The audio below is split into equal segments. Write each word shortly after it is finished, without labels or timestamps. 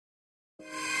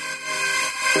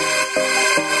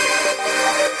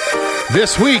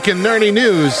This week in Nerdy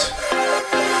News,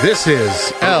 this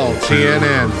is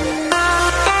LTNN.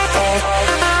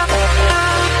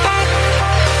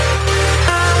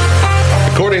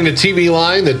 According to TV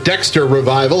Line, the Dexter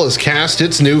revival has cast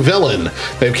its new villain.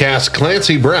 They've cast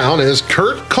Clancy Brown as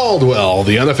Kurt Caldwell,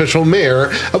 the unofficial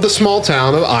mayor of the small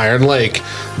town of Iron Lake.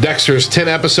 Dexter's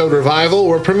 10-episode revival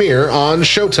will premiere on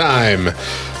Showtime.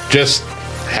 Just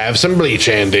have some bleach,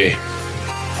 Andy.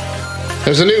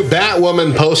 There's a new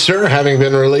Batwoman poster having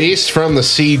been released from the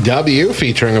CW,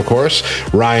 featuring, of course,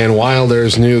 Ryan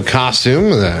Wilder's new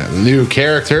costume, the new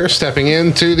character stepping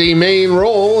into the main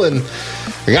role. And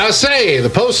I gotta say, the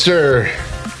poster,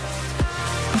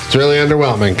 it's really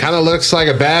underwhelming. Kind of looks like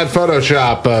a bad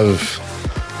Photoshop of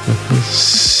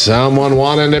someone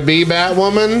wanting to be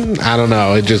Batwoman. I don't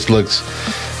know. It just looks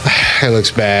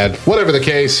bad. Whatever the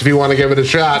case, if you want to give it a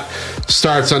shot,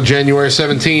 starts on January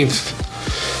 17th.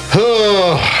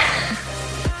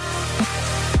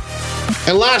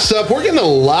 And last up, we're getting a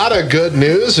lot of good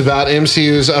news about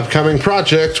MCU's upcoming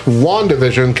project,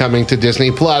 WandaVision, coming to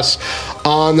Disney Plus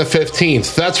on the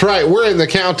 15th. That's right, we're in the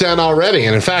countdown already.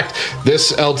 And in fact,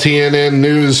 this LTNN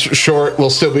news short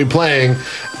will still be playing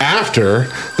after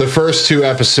the first 2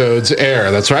 episodes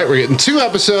air. That's right, we're getting 2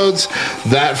 episodes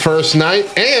that first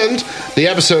night, and the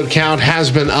episode count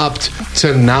has been upped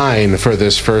to 9 for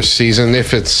this first season,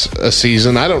 if it's a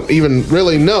season. I don't even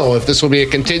really know if this will be a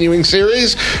continuing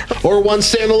series or one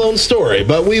standalone story,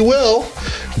 but we will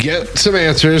get some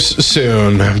answers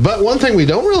soon. But one thing we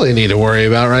don't really need to worry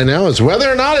about right now is whether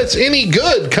or not it's any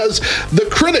good, because the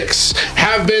critics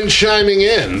have been chiming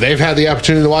in. They've had the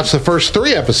opportunity to watch the first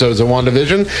 3 episodes of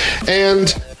WandaVision,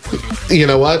 and you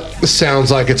know what?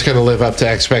 Sounds like it's going to live up to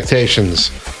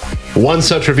expectations. One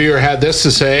such reviewer had this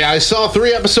to say: I saw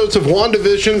 3 episodes of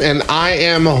WandaVision and I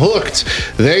am hooked.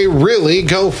 They really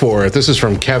go for it. This is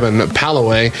from Kevin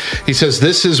Palloway. He says,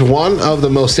 this is one of the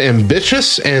most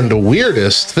ambitious and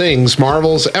weirdest things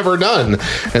Marvel's ever done.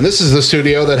 And this is the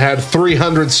studio that had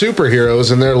 300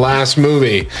 superheroes in their last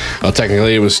movie. Well,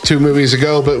 technically it was 2 movies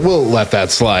ago, but we'll let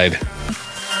that slide.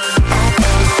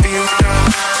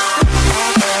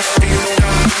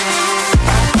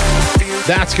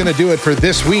 That's going to do it for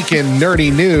this week in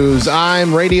Nerdy News.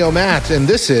 I'm Radio Matt, and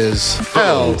this is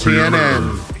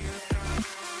LTNN.